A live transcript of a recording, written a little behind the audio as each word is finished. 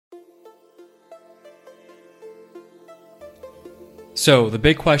So the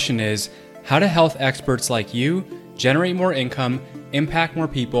big question is, how do health experts like you generate more income, impact more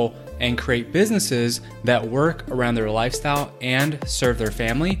people, and create businesses that work around their lifestyle and serve their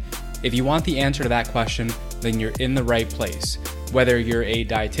family? If you want the answer to that question, then you're in the right place. Whether you're a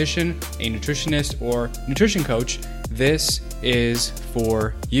dietitian, a nutritionist, or nutrition coach, this is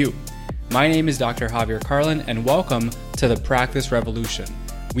for you. My name is Dr. Javier Carlin, and welcome to the Practice Revolution.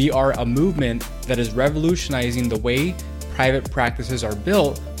 We are a movement that is revolutionizing the way private practices are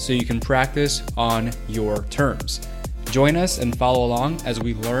built so you can practice on your terms. Join us and follow along as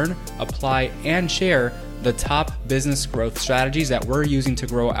we learn, apply, and share the top business growth strategies that we're using to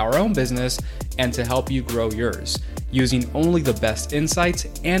grow our own business and to help you grow yours, using only the best insights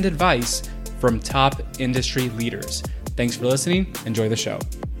and advice from top industry leaders. Thanks for listening. Enjoy the show.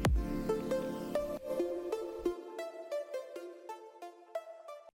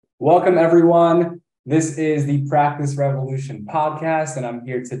 Welcome, everyone. This is the Practice Revolution podcast, and I'm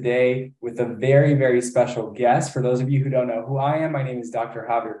here today with a very, very special guest. For those of you who don't know who I am, my name is Dr.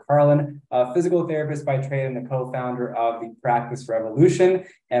 Javier Carlin, a physical therapist by trade and the co-founder of the Practice Revolution.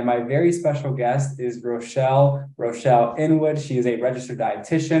 And my very special guest is Rochelle Inwood. She is a registered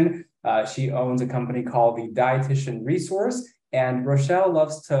dietitian. She owns a company called the Dietitian Resource. And Rochelle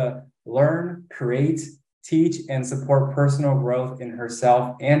loves to learn, create, teach, and support personal growth in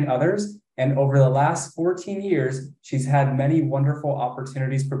herself and others. And over the last 14 years, she's had many wonderful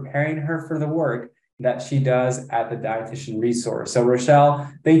opportunities preparing her for the work that she does at the Dietitian Resource. So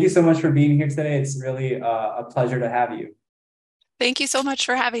Rochelle, thank you so much for being here today. It's really a pleasure to have you. Thank you so much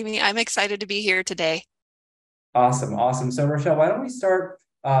for having me. I'm excited to be here today. Awesome. So Rochelle, why don't we start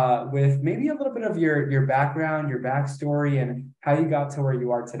with maybe a little bit of your background, your backstory, and how you got to where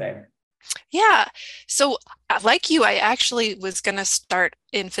you are today? Yeah. So like you, I actually was going to start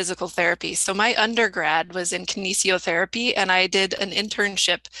in physical therapy. So my undergrad was in kinesiotherapy, and I did an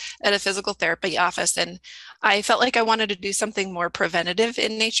internship at a physical therapy office. And I felt like I wanted to do something more preventative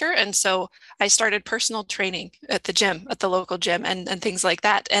in nature. And so I started personal training at the gym, at the local gym, and things like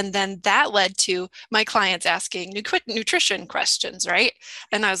that. And then that led to my clients asking nutrition questions, right?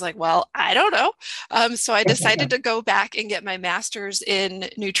 And I was like, well, I don't know. So I decided to go back and get my master's in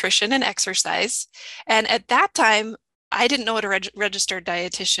nutrition and exercise. And at that time, I didn't know what a registered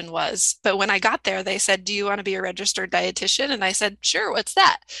dietitian was, but when I got there, they said, do you want to be a registered dietitian? And I said, sure, what's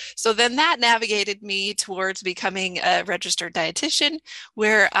that? So then that navigated me towards becoming a registered dietitian,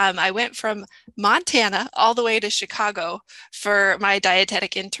 where I went from Montana all the way to Chicago for my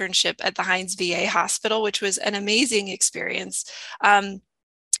dietetic internship at the Hines VA hospital, which was an amazing experience.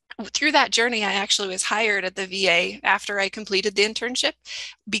 Through that journey, I actually was hired at the VA after I completed the internship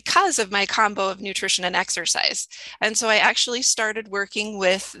because of my combo of nutrition and exercise. And so I actually started working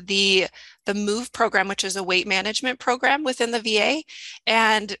with the MOVE program, which is a weight management program within the VA.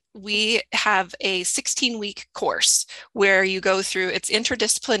 And we have a 16-week course where you go through, it's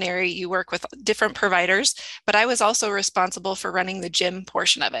interdisciplinary, you work with different providers, but I was also responsible for running the gym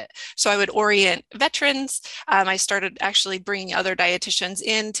portion of it. So I would orient veterans. I started actually bringing other dietitians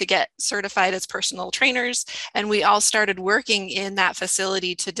in to get certified as personal trainers. And we all started working in that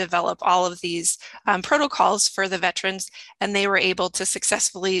facility to develop all of these protocols for the veterans. And they were able to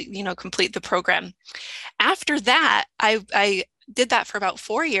successfully, complete the program. After that, I did that for about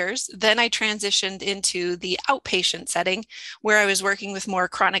 4 years. Then I transitioned into the outpatient setting where I was working with more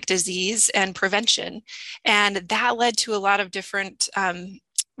chronic disease and prevention. And that led to a lot of different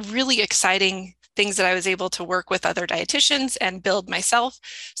really exciting things that I was able to work with other dietitians and build myself.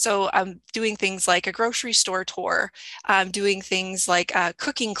 So I'm doing things like a grocery store tour, doing things like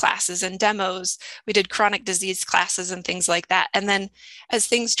cooking classes and demos. We did chronic disease classes and things like that. And then as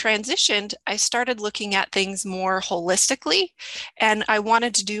things transitioned, I started looking at things more holistically, and I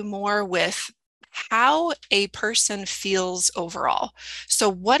wanted to do more with how a person feels overall. So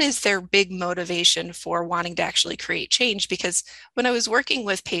what is their big motivation for wanting to actually create change? Because when I was working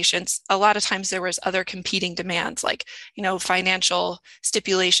with patients, a lot of times there was other competing demands, like, financial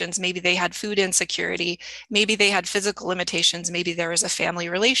stipulations. Maybe they had food insecurity. Maybe they had physical limitations. Maybe there was a family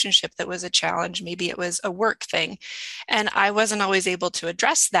relationship that was a challenge. Maybe it was a work thing. And I wasn't always able to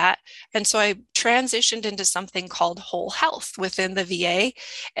address that. And so I transitioned into something called whole health within the VA.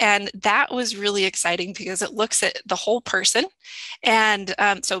 And that was really exciting because it looks at the whole person. And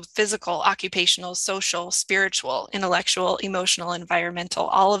so physical, occupational, social, spiritual, intellectual, emotional, environmental,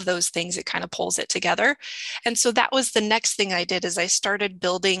 all of those things, it kind of pulls it together. And so that was the next thing I did, is I started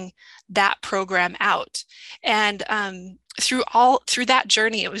building that program out. And through that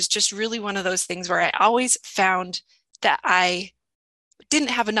journey, it was just really one of those things where I always found that I didn't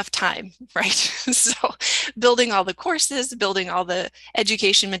have enough time, right? So building all the courses, building all the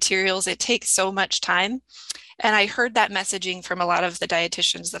education materials, it takes so much time. And I heard that messaging from a lot of the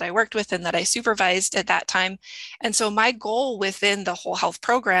dietitians that I worked with and that I supervised at that time. And so my goal within the whole health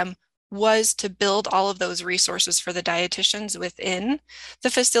program was to build all of those resources for the dietitians within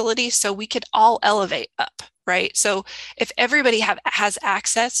the facility so we could all elevate up, right? So if everybody has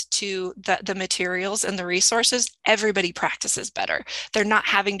access to the materials and the resources, everybody practices better. They're not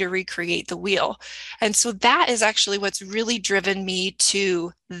having to recreate the wheel. And so that is actually what's really driven me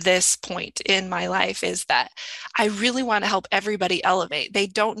to this point in my life, is that I really want to help everybody elevate. They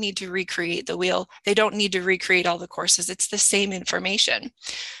don't need to recreate the wheel. They don't need to recreate all the courses. It's the same information.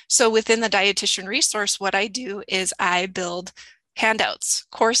 So within the dietitian resource, what I do is I build handouts,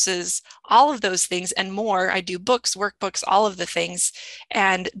 courses, all of those things and more. I do books, workbooks, all of the things,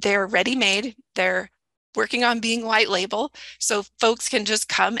 and they're ready made. They're working on being white label. So folks can just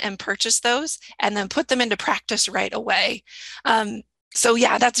come and purchase those and then put them into practice right away. So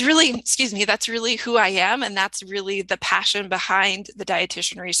yeah, that's really, excuse me, that's really who I am. And that's really the passion behind the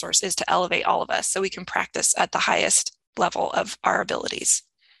dietitian resource, is to elevate all of us so we can practice at the highest level of our abilities.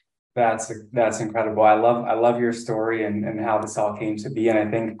 That's incredible. I love your story and how this all came to be. And I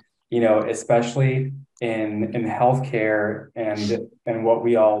think, especially in healthcare and what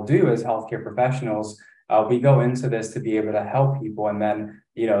we all do as healthcare professionals, we go into this to be able to help people. And then,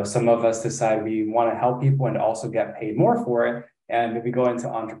 some of us decide we want to help people and also get paid more for it. And we go into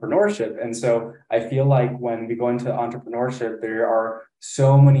entrepreneurship. And so I feel like when we go into entrepreneurship, there are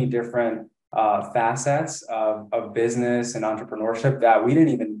so many different facets of business and entrepreneurship that we didn't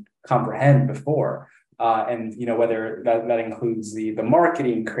even comprehend before. And whether that includes the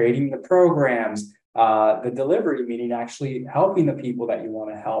marketing, creating the programs, the delivery, meaning actually helping the people that you want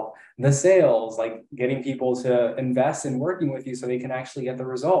to help, the sales, like getting people to invest in working with you so they can actually get the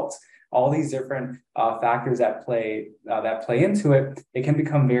results. All these different factors that play into it, it can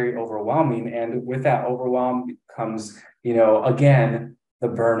become very overwhelming. And with that overwhelm comes, again, the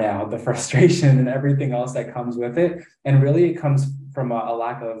burnout, the frustration, and everything else that comes with it. And really, it comes from a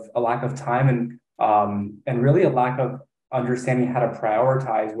lack of time and really a lack of understanding how to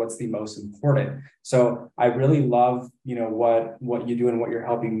prioritize what's the most important. So I really love what you do and what you're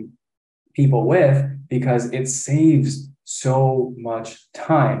helping people with, because it saves so much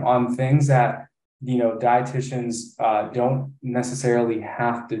time on things that dietitians don't necessarily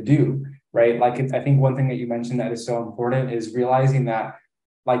have to do, right? Like I think one thing that you mentioned that is so important is realizing that,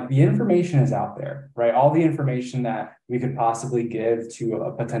 like, the information is out there, right? All the information that we could possibly give to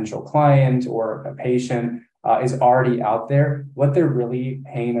a potential client or a patient is already out there. What they're really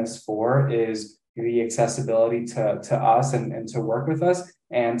paying us for is the accessibility to us and to work with us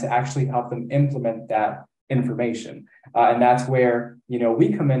and to actually help them implement that information. And that's where,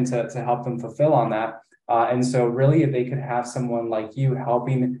 we come in to help them fulfill on that. And so really, if they could have someone like you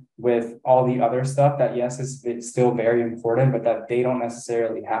helping with all the other stuff that, yes, it's still very important, but that they don't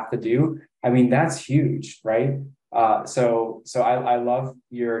necessarily have to do, I mean, that's huge, right? So I love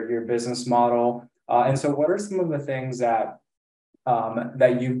your business model. And so what are some of the things that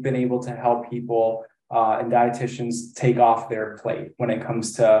you've been able to help people and dietitians take off their plate when it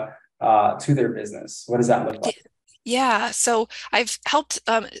comes to their business? What does that look like? Yeah, so I've helped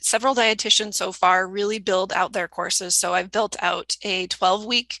several dietitians so far really build out their courses. So I've built out a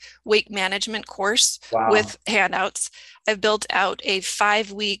 12-week weight management course Wow. with handouts. I've built out a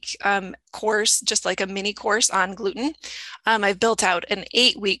 5-week course, just like a mini course on gluten. I've built out an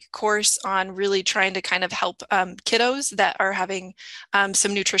 8-week course on really trying to kind of help kiddos that are having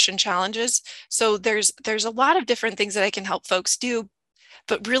some nutrition challenges. So there's a lot of different things that I can help folks do.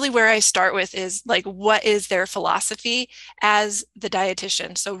 But really, where I start with is like, what is their philosophy as the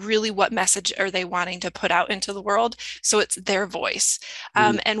dietitian? So, really, what message are they wanting to put out into the world? So, it's their voice.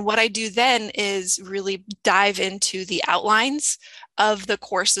 And what I do then is really dive into the outlines of the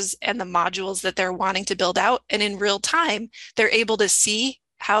courses and the modules that they're wanting to build out. And in real time, they're able to see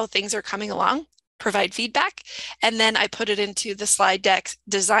how things are coming along, provide feedback, and then I put it into the slide deck,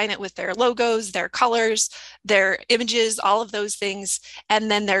 design it with their logos, their colors, their images, all of those things,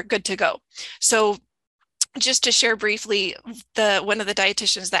 and then they're good to go. So just to share briefly, one of the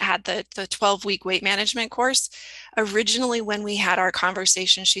dietitians that had the 12-week weight management course, originally when we had our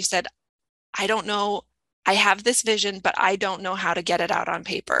conversation, she said, I don't know, I have this vision, but I don't know how to get it out on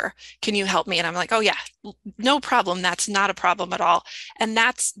paper. Can you help me? And I'm like, oh yeah, no problem. That's not a problem at all. And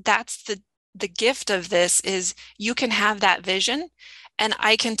that's the gift of this, is you can have that vision and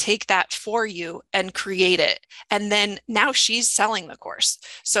I can take that for you and create it. And then now she's selling the course.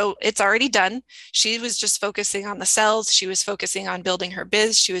 So it's already done. She was just focusing on the sales. She was focusing on building her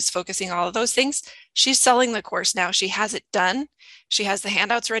biz. She was focusing on all of those things. She's selling the course now. She has it done. She has the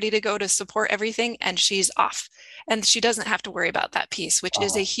handouts ready to go to support everything, and she's off. And she doesn't have to worry about that piece, which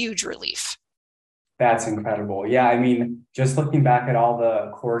is a huge relief. That's incredible. Yeah, I mean, just looking back at all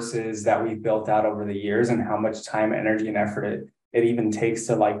the courses that we've built out over the years and how much time, energy, and effort it even takes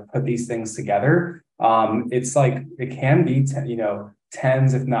to like put these things together. It's like it can be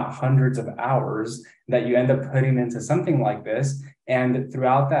tens, if not hundreds of hours that you end up putting into something like this. And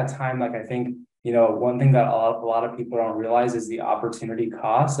throughout that time, like I think, one thing that a lot of people don't realize is the opportunity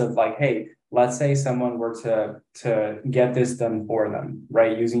cost of like, hey, let's say someone were to get this done for them,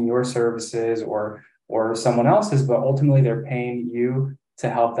 right? Using your services or someone else's, but ultimately they're paying you to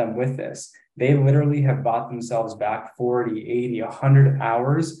help them with this. They literally have bought themselves back 40, 80, 100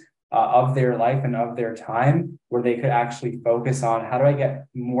 hours of their life and of their time where they could actually focus on how do I get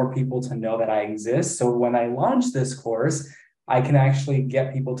more people to know that I exist? So when I launch this course, I can actually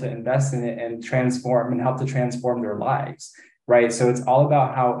get people to invest in it and transform and help to transform their lives, right? So it's all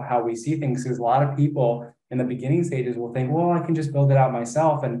about how we see things, because a lot of people in the beginning stages will think, well, I can just build it out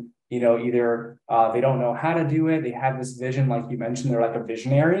myself. And either they don't know how to do it. They have this vision, like you mentioned, they're like a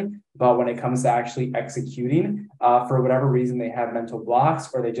visionary, but when it comes to actually executing, for whatever reason, they have mental blocks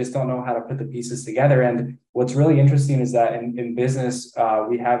or they just don't know how to put the pieces together. And what's really interesting is that in business,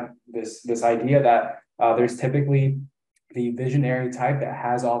 we have this idea that there's typically the visionary type that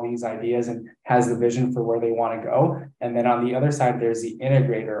has all these ideas and has the vision for where they want to go. And then on the other side, there's the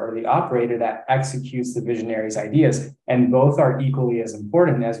integrator or the operator that executes the visionary's ideas. And both are equally as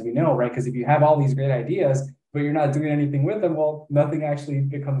important, as we know, right? Because if you have all these great ideas, but you're not doing anything with them, well, nothing actually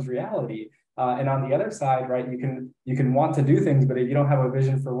becomes reality. And on the other side, right, you can want to do things, but if you don't have a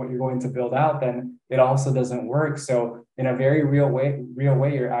vision for what you're going to build out, then it also doesn't work. So in a very real way,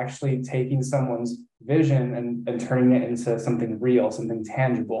 you're actually taking someone's vision and turning it into something real, something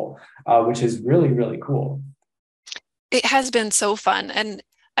tangible, which is really, really cool. It has been so fun. And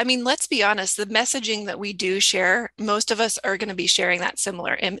I mean, let's be honest, the messaging that we do share, most of us are going to be sharing that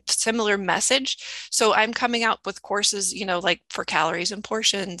similar message. So I'm coming out with courses, like for calories and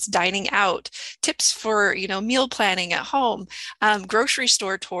portions, dining out, tips for, meal planning at home, grocery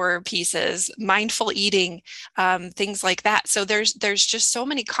store tour pieces, mindful eating, things like that. So there's just so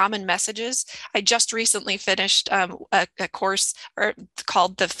many common messages. I just recently finished a course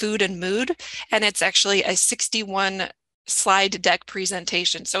called The Food and Mood, and it's actually a 61 slide deck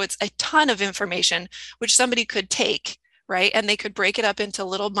presentation. So it's a ton of information which somebody could take, right? And they could break it up into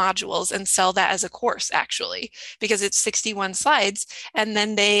little modules and sell that as a course, actually, because it's 61 slides. And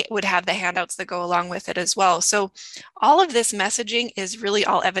then they would have the handouts that go along with it as well. So all of this messaging is really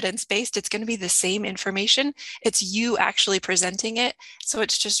all evidence-based. It's going to be the same information. It's you actually presenting it. So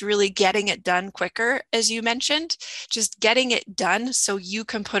it's just really getting it done quicker, as you mentioned, just getting it done so you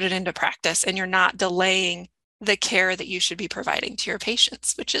can put it into practice and you're not delaying the care that you should be providing to your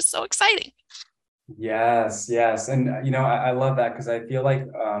patients, which is so exciting. Yes. And, I love that because I feel like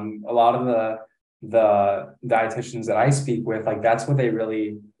a lot of the dietitians that I speak with, like that's what they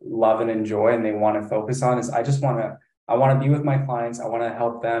really love and enjoy and they want to focus on is I want to be with my clients. I want to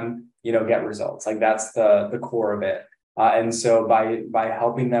help them, get results. Like that's the core of it. And so by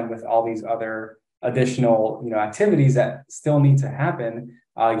helping them with all these other additional, activities that still need to happen,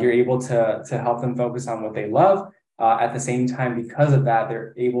 you're able to help them focus on what they love. At the same time, because of that,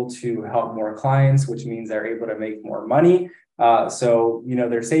 they're able to help more clients, which means they're able to make more money. So,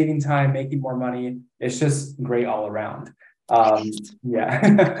 they're saving time, making more money. It's just great all around.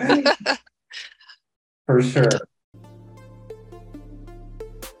 Yeah, for sure.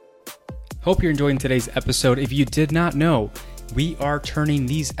 Hope you're enjoying today's episode. If you did not know, we are turning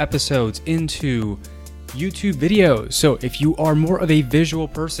these episodes into YouTube videos. So if you are more of a visual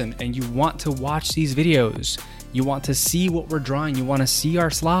person and you want to watch these videos, you want to see what we're drawing, you want to see our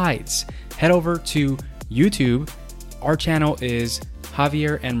slides, head over to YouTube. Our channel is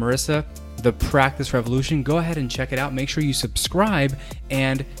Javier and Marissa, The Practice Revolution. Go ahead and check it out. Make sure you subscribe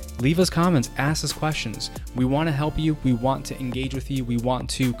and leave us comments, ask us questions. We want to help you. We want to engage with you. We want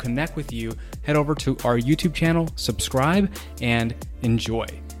to connect with you. Head over to our YouTube channel, subscribe, and enjoy.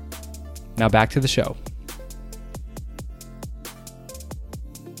 Now back to the show.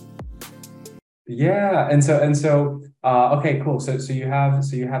 Yeah. And so, okay, cool. So you have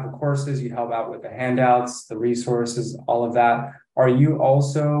the courses, you help out with the handouts, the resources, all of that. Are you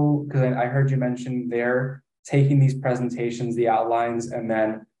also, because I heard you mention they're taking these presentations, the outlines, and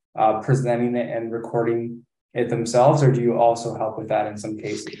then presenting it and recording it themselves, or do you also help with that in some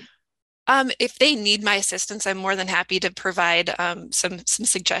cases? If they need my assistance, I'm more than happy to provide some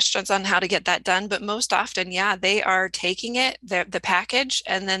suggestions on how to get that done. But most often, yeah, they are taking the package,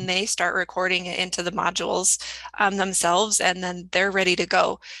 and then they start recording it into the modules themselves, and then they're ready to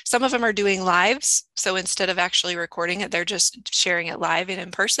go. Some of them are doing lives, so instead of actually recording it, they're just sharing it live and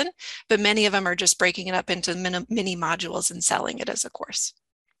in person. But many of them are just breaking it up into mini modules and selling it as a course.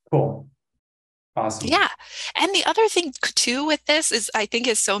 Cool. Awesome. Yeah. And the other thing too with this is I think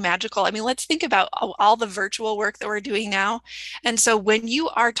is so magical. I mean, let's think about all the virtual work that we're doing now. And so when you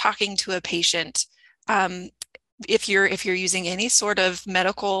are talking to a patient, um, if you're using any sort of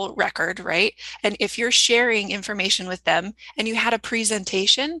medical record, right? And if you're sharing information with them and you had a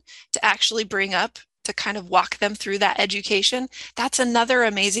presentation to actually bring up to kind of walk them through that education, that's another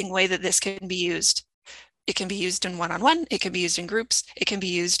amazing way that this can be used. It can be used in one-on-one, it can be used in groups, it can be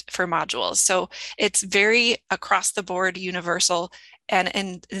used for modules. So it's very across the board universal. And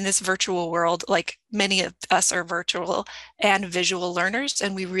in this virtual world, like many of us are virtual and visual learners,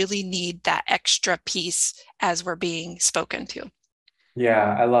 and we really need that extra piece as we're being spoken to.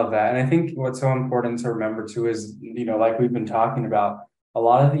 Yeah, I love that. And I think what's so important to remember too is, like we've been talking about, a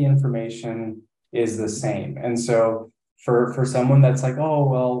lot of the information is the same. And so for someone that's like, oh,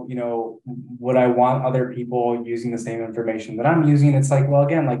 well, would I want other people using the same information that I'm using? It's like, well,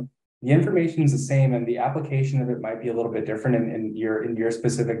 again, like the information is the same and the application of it might be a little bit different in your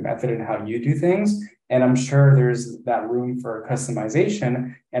specific method and how you do things. And I'm sure there's that room for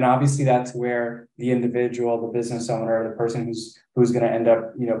customization. And obviously that's where the individual, the business owner, the person who's going to end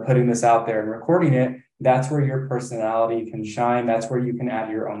up, putting this out there and recording it, that's where your personality can shine. That's where you can add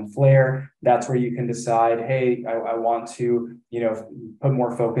your own flair. That's where you can decide, hey, I want to, put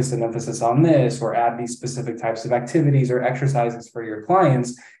more focus and emphasis on this, or add these specific types of activities or exercises for your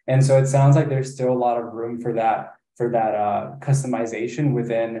clients. And so it sounds like there's still a lot of room for that customization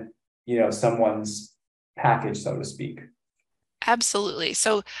within, someone's package, so to speak. Absolutely.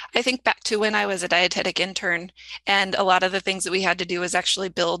 So I think back to when I was a dietetic intern, and a lot of the things that we had to do was actually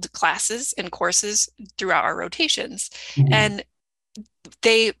build classes and courses throughout our rotations. Mhm. And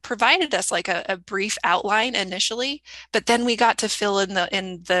they provided us like a brief outline initially, but then we got to fill in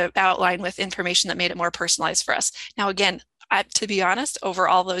the outline with information that made it more personalized for us. Now, again, to be honest, over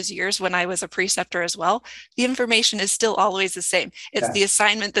all those years when I was a preceptor as well, the information is still always the same. It's the Yes.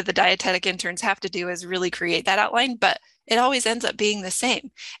 assignment that the dietetic interns have to do is really create that outline, but it always ends up being the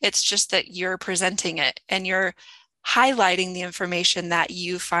same. It's just that you're presenting it and you're highlighting the information that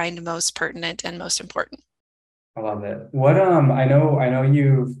you find most pertinent and most important. I love it. I know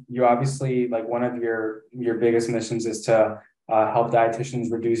you obviously, like, one of your biggest missions is to help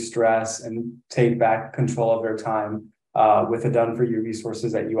dietitians reduce stress and take back control of their time with the done for you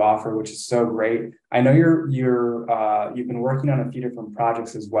resources that you offer, which is so great. I know you've been working on a few different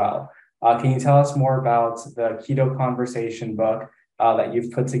projects as well. Can you tell us more about the Keto Conversation book that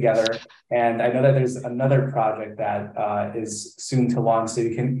you've put together? And I know that there's another project that is soon to launch. So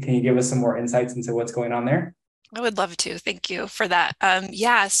can you give us some more insights into what's going on there? I would love to. Thank you for that.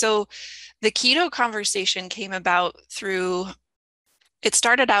 Yeah, so the keto conversation came about through it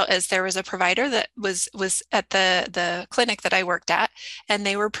started out as there was a provider that was at the clinic that I worked at, and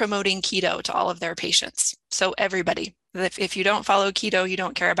they were promoting keto to all of their patients. So everybody, if you don't follow keto, you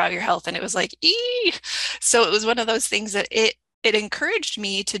don't care about your health. And it was like, ee. So it was one of those things that it encouraged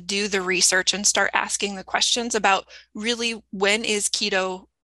me to do the research and start asking the questions about really when is keto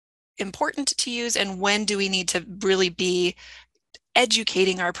important to use and when do we need to really be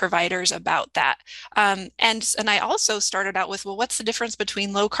educating our providers about that. And I also started out with, well, what's the difference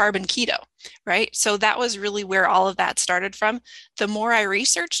between low carb and keto, right? So that was really where all of that started from. The more I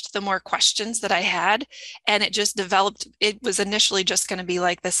researched, the more questions that I had, and it just developed. It was initially just going to be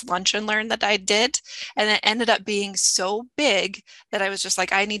like this lunch and learn that I did, and it ended up being so big that I was just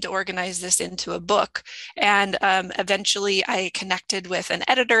like, I need to organize this into a book. And eventually, I connected with an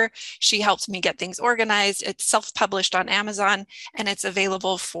editor. She helped me get things organized. It's self-published on Amazon, and it's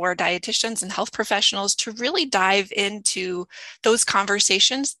available for dietitians and health professionals to really dive into those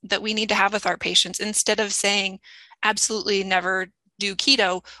conversations that we need to have with our patients. Instead of saying, absolutely never do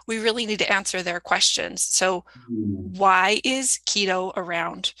keto, we really need to answer their questions. So, Hmm. why is keto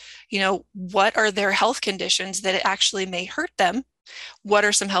around? What are their health conditions that it actually may hurt them? What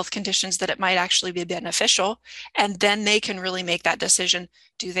are some health conditions that it might actually be beneficial? And then they can really make that decision.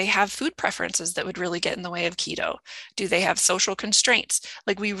 Do they have food preferences that would really get in the way of keto? Do they have social constraints?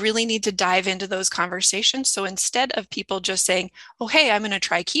 Like, we really need to dive into those conversations. So instead of people just saying, oh, hey, I'm going to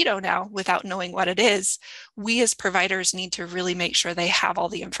try keto now without knowing what it is, we as providers need to really make sure they have all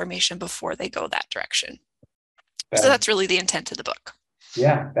the information before they go that direction. So That that's really the intent of the book.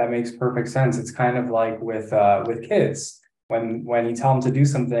 Yeah, that makes perfect sense. It's kind of like with kids when you tell them to do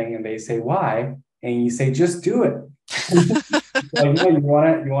something and they say why, and you say just do it. Like, no, you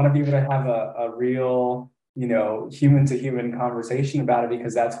want to be able to have a real, human to human conversation about it,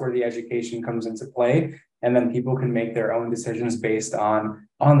 because that's where the education comes into play, and then people can make their own decisions based on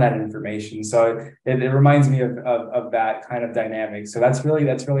that information. So it reminds me of that kind of dynamic. So that's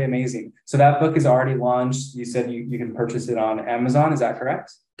really amazing. So that book is already launched. You said you can purchase it on Amazon. Is that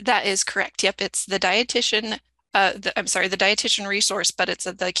correct? That is correct. Yep, it's the dietitian. I'm sorry, the dietitian resource, but it's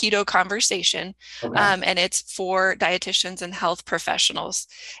the keto conversation, Okay. and it's for dietitians and health professionals.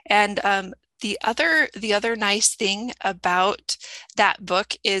 And the other nice thing about that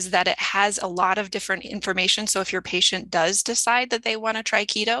book is that it has a lot of different information. So if your patient does decide that they want to try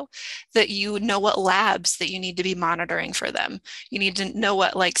keto, that you know what labs that you need to be monitoring for them. You need to know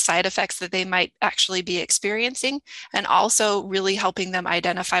what like side effects that they might actually be experiencing, and also really helping them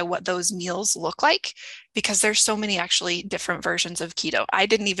identify what those meals look like, because there's so many actually different versions of keto. I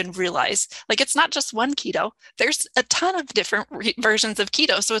didn't even realize, like, it's not just one keto. There's a ton of different versions of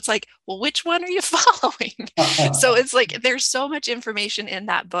keto. So it's like, well, which one are you following? So it's like there's so much information in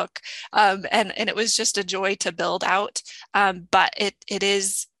that book, and it was just a joy to build out. But it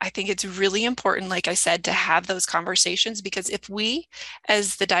is, I think it's really important, like I said, to have those conversations, because if we,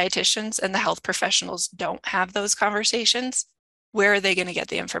 as the dietitians and the health professionals, don't have those conversations, where are they going to get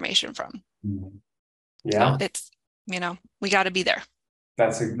the information from? So Yeah. we got to be there.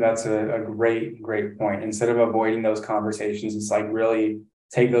 That's a great point. Instead of avoiding those conversations, it's like really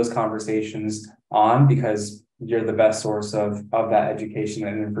take those conversations on, because you're the best source of that education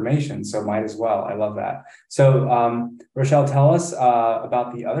and information. So might as well. I love that. So Rochelle, tell us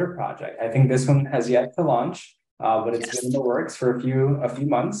about the other project. I think this one has yet to launch, but it's been in Yes. the works for a few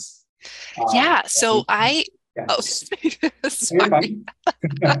months. Yeah. So Yeah, oh, you're sorry. fine.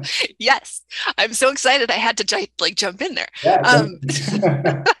 Yes, I'm so excited. I had to jump in there. Yeah, Um,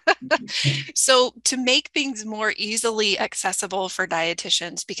 so to make things more easily accessible for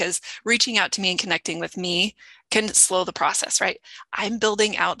dietitians, because reaching out to me and connecting with me can slow the process, right? I'm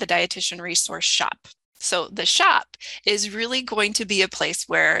building out the dietitian resource shop. So the shop is really going to be a place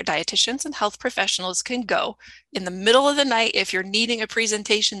where dietitians and health professionals can go in the middle of the night. If you're needing a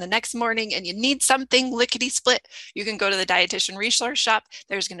presentation the next morning and you need something lickety split, you can go to the dietitian resource shop.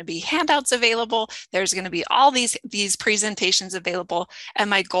 There's going to be handouts available. There's going to be all these presentations available. And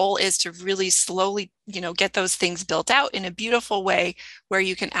my goal is to really slowly, get those things built out in a beautiful way where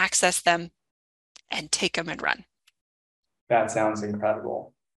you can access them and take them and run. That sounds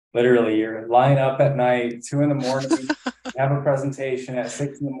incredible. Literally, you're lying up at night, 2 in the morning, you have a presentation at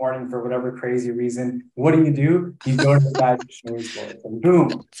 6 in the morning for whatever crazy reason. What do? You go to the dietitian resource and boom,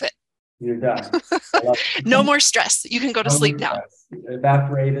 That's it. you're done. I love No it. more stress. You can go to No more sleep now. stress.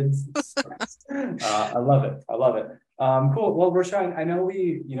 Evaporated stress. I love it. I love it. Cool. Well, Rochelle, I know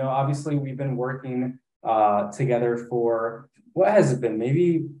obviously we've been working together for, what has it been?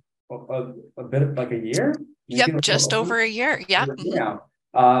 Maybe a bit of like a year? Maybe Yep, just over a year. Yeah. now.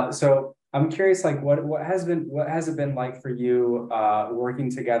 So I'm curious, like what has it been like for you working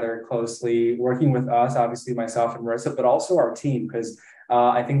together closely, working with us, obviously myself and Marissa, but also our team, because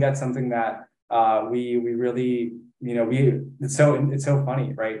I think that's something that we really, it's so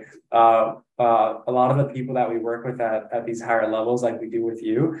funny, right? A lot of the people that we work with at these higher levels, like we do with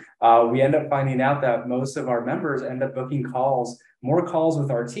you, we end up finding out that most of our members end up booking more calls with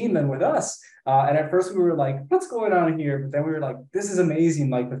our team than with us. And at first we were like, what's going on here? But then we were like, this is amazing.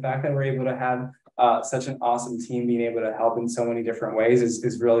 Like the fact that we're able to have such an awesome team being able to help in so many different ways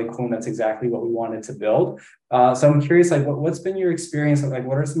is really cool. And that's exactly what we wanted to build. So I'm curious, like what's been your experience? Like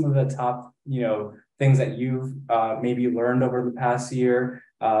what are some of the top, things that you've maybe learned over the past year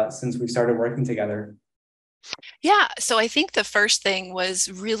since we started working together? Yeah, so I think the first thing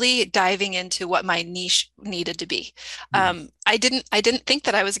was really diving into what my niche needed to be. I didn't think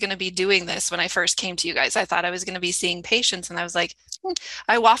that I was going to be doing this when I first came to you guys. I thought I was going to be seeing patients, and I was like,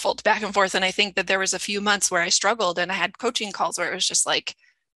 I waffled back and forth. And I think that there was a few months where I struggled, and I had coaching calls where it was just like,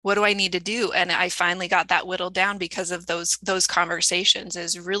 what do I need to do? And I finally got that whittled down because of those conversations,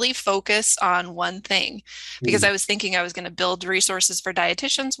 is really focus on one thing. Because I was thinking I was going to build resources for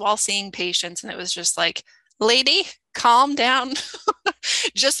dietitians while seeing patients, and it was just like, lady, calm down.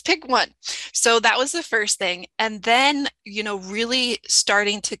 Just pick one. So that was the first thing. And then, really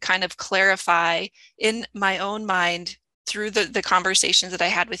starting to kind of clarify in my own mind through the conversations that I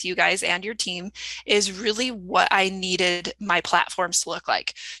had with you guys and your team is really what I needed my platforms to look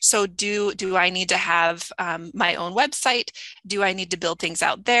like. So do I need to have my own website? Do I need to build things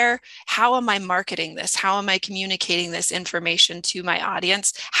out there? How am I marketing this? How am I communicating this information to my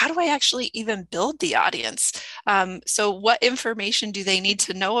audience? How do I actually even build the audience? So what information do they need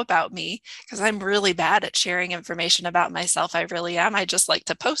to know about me? Because I'm really bad at sharing information about myself. I really am. I just like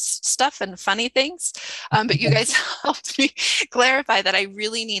to post stuff and funny things. But you guys helped me clarify that I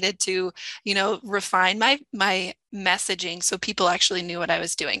really needed to, refine my messaging so people actually knew what I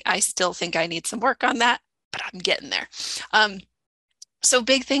was doing. I still think I need some work on that, but I'm getting there. So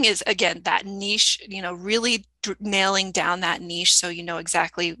big thing is, again, that niche, really nailing down that niche so you know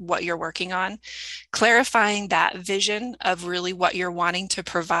exactly what you're working on, clarifying that vision of really what you're wanting to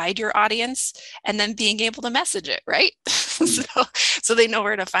provide your audience, and then being able to message it, right? So they know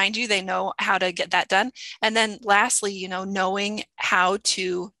where to find you, they know how to get that done. And then lastly, knowing how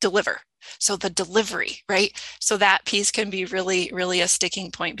to deliver. So the delivery, right? So that piece can be really, really a sticking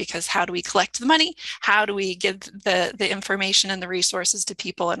point, because how do we collect the money? How do we give the information and the resources to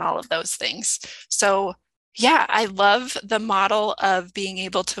people and all of those things? So yeah, I love the model of being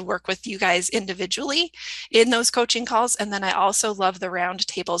able to work with you guys individually in those coaching calls. And then I also love the round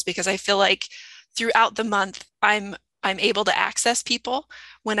tables, because I feel like throughout the month, I'm able to access people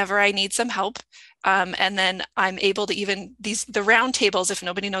whenever I need some help. And then I'm able to the round tables, if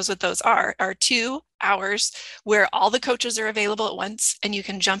nobody knows what those are 2 hours where all the coaches are available at once, and you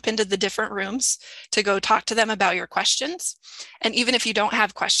can jump into the different rooms to go talk to them about your questions. And even if you don't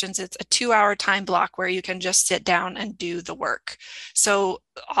have questions, it's a 2-hour time block where you can just sit down and do the work. So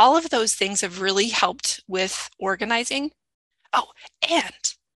all of those things have really helped with organizing. Oh,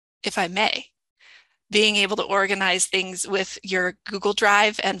 and if I may, being able to organize things with your Google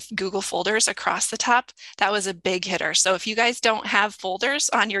Drive and Google folders across the top, that was a big hitter. So if you guys don't have folders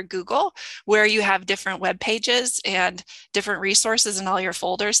on your Google where you have different web pages and different resources and all your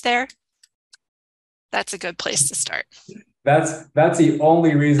folders there, that's a good place to start. That's the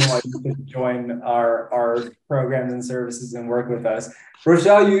only reason why you should join our programs and services and work with us.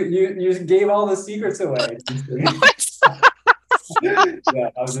 Rochelle, you gave all the secrets away. Yeah,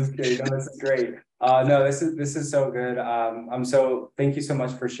 I was just kidding. No, this is great. No, this is so good. Thank you so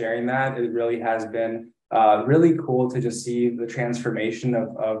much for sharing that. It really has been really cool to just see the transformation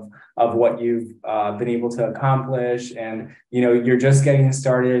of what you've been able to accomplish. And you're just getting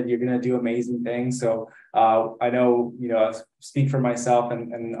started. You're gonna do amazing things. So I know, I speak for myself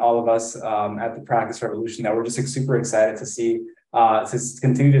and all of us at the Practice Revolution, that we're just super excited to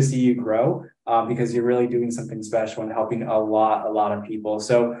continue to see you grow, because you're really doing something special and helping a lot of people.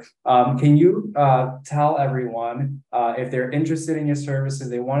 So can you tell everyone if they're interested in your services,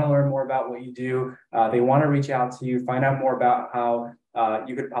 they want to learn more about what you do, they want to reach out to you, find out more about how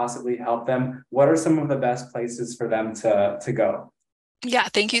you could possibly help them, what are some of the best places for them to go? Yeah,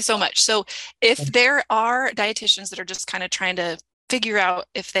 thank you so much. So if there are dietitians that are just kind of trying to figure out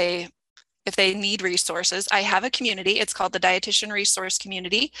if they need resources, I have a community. It's called the Dietitian Resource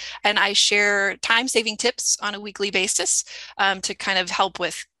Community, and I share time-saving tips on a weekly basis to kind of help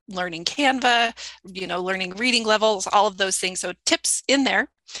with learning Canva, learning reading levels, all of those things. So tips in there.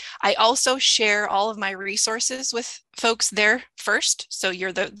 I also share all of my resources with folks there first. So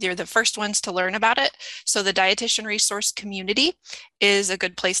you're the first ones to learn about it. So the Dietitian Resource Community is a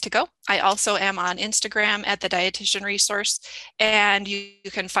good place to go. I also am on Instagram at the Dietitian Resource, and you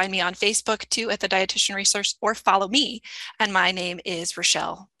can find me on Facebook too at the Dietitian Resource, or follow me. And my name is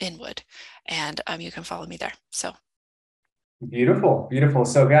Rochelle Inwood, and you can follow me there. So beautiful.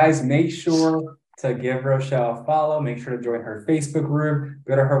 So guys, make sure to give Rochelle a follow. Make sure to join her Facebook group,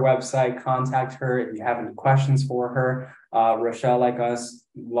 go to her website, contact her if you have any questions for her. Rochelle, like us,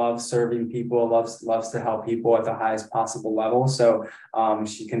 loves serving people, loves to help people at the highest possible level. So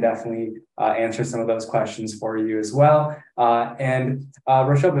she can definitely answer some of those questions for you as well.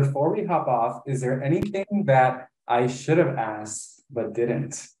 Rochelle, before we hop off, is there anything that I should have asked but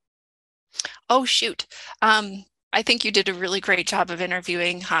didn't? Oh, shoot. I think you did a really great job of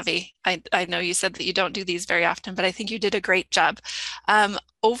interviewing, Javi. I know you said that you don't do these very often, but I think you did a great job.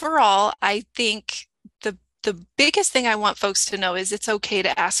 Overall, I think the biggest thing I want folks to know is it's okay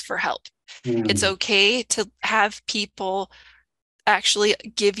to ask for help. It's okay to have people actually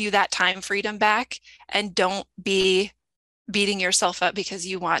give you that time freedom back, and don't be beating yourself up because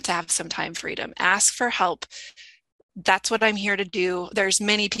you want to have some time freedom. Ask for help. That's what I'm here to do. There's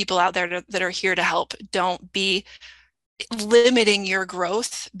many people out there that are here to help. Don't be limiting your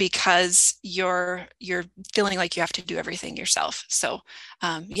growth because you're feeling like you have to do everything yourself. So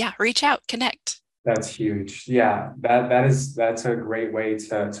yeah, reach out, connect. That's huge. Yeah, that's a great way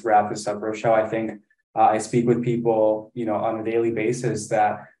to wrap this up, Rochelle. I think I speak with people, on a daily basis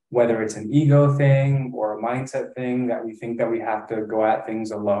that whether it's an ego thing or a mindset thing that we think that we have to go at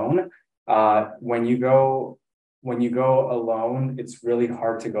things alone. When you go alone, it's really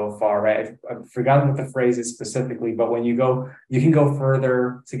hard to go far, right? I've forgotten what the phrase is specifically, but when you go, you can go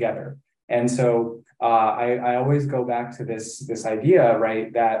further together. And so I always go back to this idea,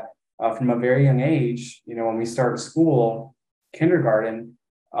 right, that from a very young age, when we start school, kindergarten,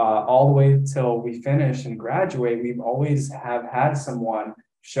 all the way till we finish and graduate, we've always have had someone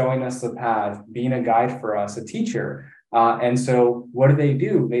showing us the path, being a guide for us, a teacher. And so what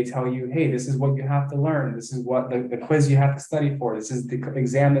do? They tell you, hey, this is what you have to learn. This is what the quiz you have to study for. This is the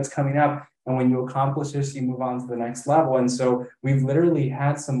exam that's coming up. And when you accomplish this, you move on to the next level. And so we've literally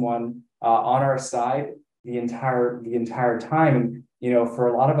had someone on our side the entire time. And for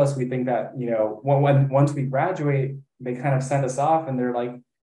a lot of us, we think that, once we graduate, they kind of send us off and they're like,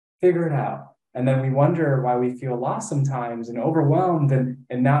 figure it out. And then we wonder why we feel lost sometimes and overwhelmed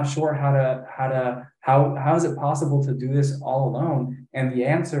and not sure how is it possible to do this all alone? And the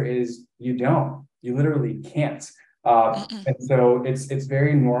answer is you literally can't. And so it's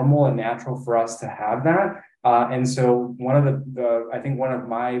very normal and natural for us to have that. And so one of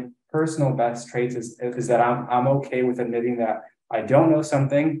my personal best traits is that I'm okay with admitting that I don't know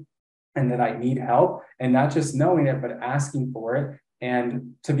something and that I need help, and not just knowing it, but asking for it.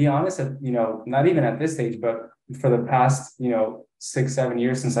 And to be honest, not even at this stage, but for the past, 6-7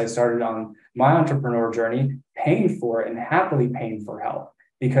 years since I started on my entrepreneur journey, paying for it and happily paying for help.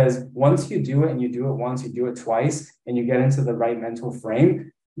 Because once you do it and you do it once, you do it twice, and you get into the right mental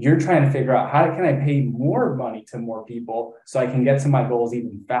frame, you're trying to figure out how can I pay more money to more people so I can get to my goals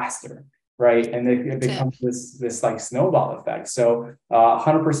even faster. Right. And it becomes this like snowball effect. So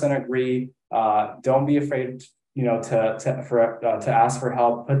 100% agree. Don't be afraid, to ask for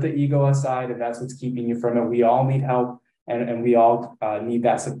help. Put the ego aside if that's what's keeping you from it. We all need help, and we all need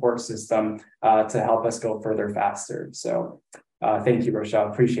that support system to help us go further faster. So thank you, Rochelle.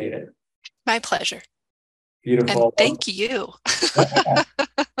 Appreciate it. My pleasure. Beautiful. And thank you. Yeah.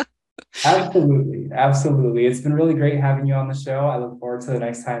 Absolutely. It's been really great having you on the show. I look forward to the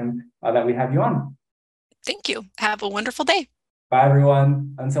next time that we have you on. Thank you. Have a wonderful day. Bye,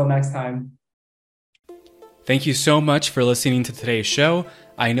 everyone. Until next time. Thank you so much for listening to today's show.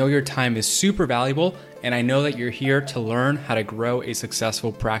 I know your time is super valuable, and I know that you're here to learn how to grow a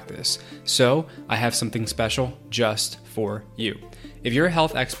successful practice. So I have something special just for you. If you're a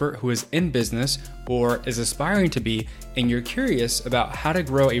health expert who is in business or is aspiring to be, and you're curious about how to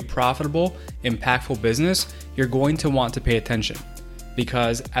grow a profitable, impactful business, you're going to want to pay attention.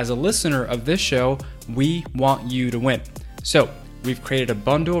 Because as a listener of this show, we want you to win. So we've created a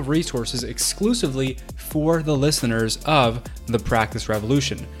bundle of resources exclusively for the listeners of The Practice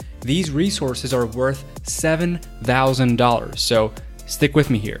Revolution. These resources are worth $7,000. So stick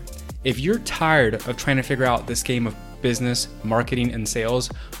with me here. If you're tired of trying to figure out this game of business, marketing, and sales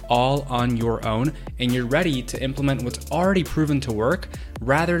all on your own, and you're ready to implement what's already proven to work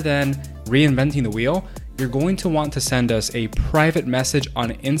rather than reinventing the wheel, you're going to want to send us a private message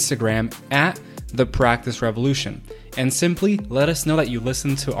on Instagram at The Practice Revolution, and simply let us know that you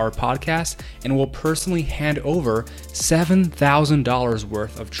listened to our podcast, and we'll personally hand over $7,000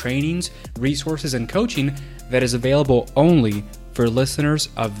 worth of trainings, resources, and coaching that is available only for listeners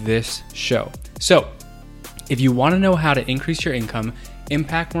of this show. So if you want to know how to increase your income,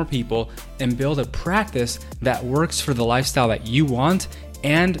 impact more people, and build a practice that works for the lifestyle that you want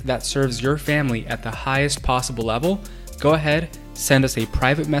and that serves your family at the highest possible level, go ahead, send us a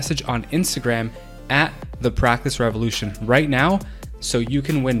private message on Instagram at The Practice Revolution right now so you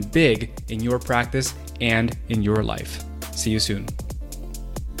can win big in your practice and in your life. See you soon.